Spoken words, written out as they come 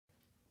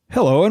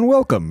Hello and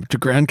welcome to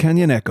Grand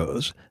Canyon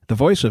Echoes, the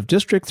voice of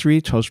District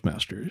 3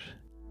 Toastmasters.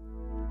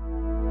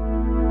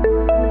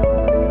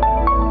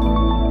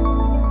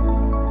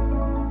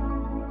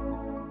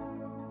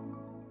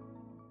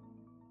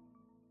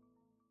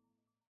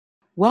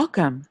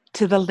 Welcome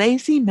to the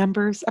Lazy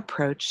Member's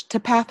Approach to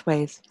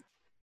Pathways,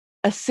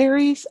 a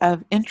series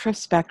of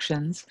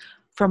introspections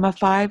from a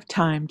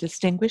 5-time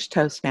distinguished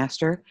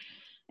Toastmaster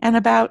and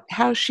about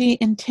how she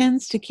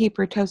intends to keep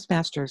her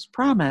Toastmaster's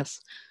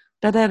promise,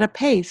 but at a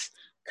pace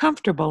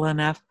comfortable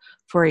enough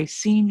for a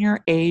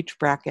senior age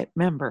bracket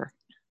member.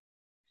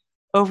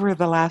 Over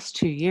the last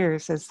 2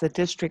 years as the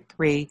District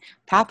 3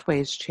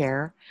 Pathways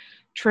Chair,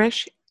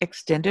 Trish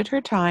extended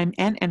her time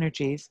and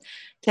energies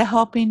to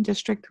helping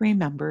District 3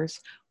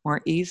 members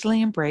more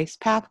easily embrace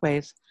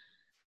pathways,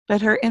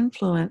 but her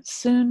influence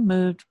soon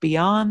moved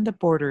beyond the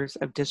borders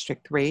of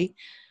District 3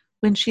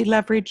 when she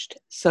leveraged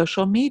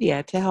social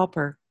media to help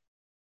her.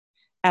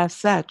 As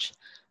such,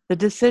 the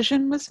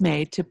decision was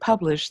made to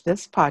publish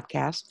this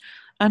podcast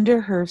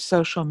under her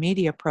social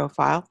media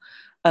profile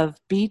of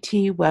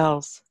BT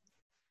Wells.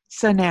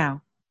 So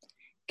now,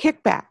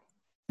 kick back,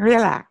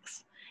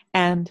 relax,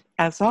 and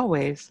as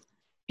always,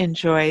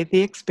 enjoy the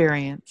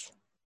experience.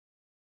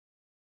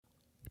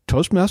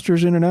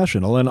 Toastmasters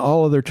International and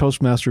all other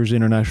Toastmasters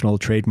International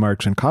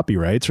trademarks and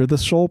copyrights are the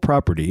sole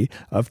property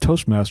of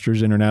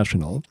Toastmasters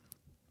International.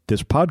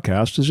 This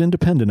podcast is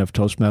independent of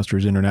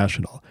Toastmasters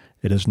International.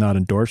 It is not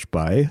endorsed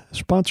by,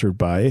 sponsored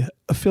by,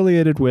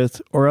 affiliated with,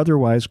 or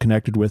otherwise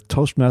connected with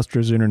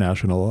Toastmasters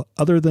International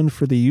other than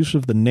for the use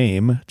of the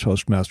name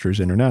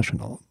Toastmasters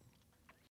International.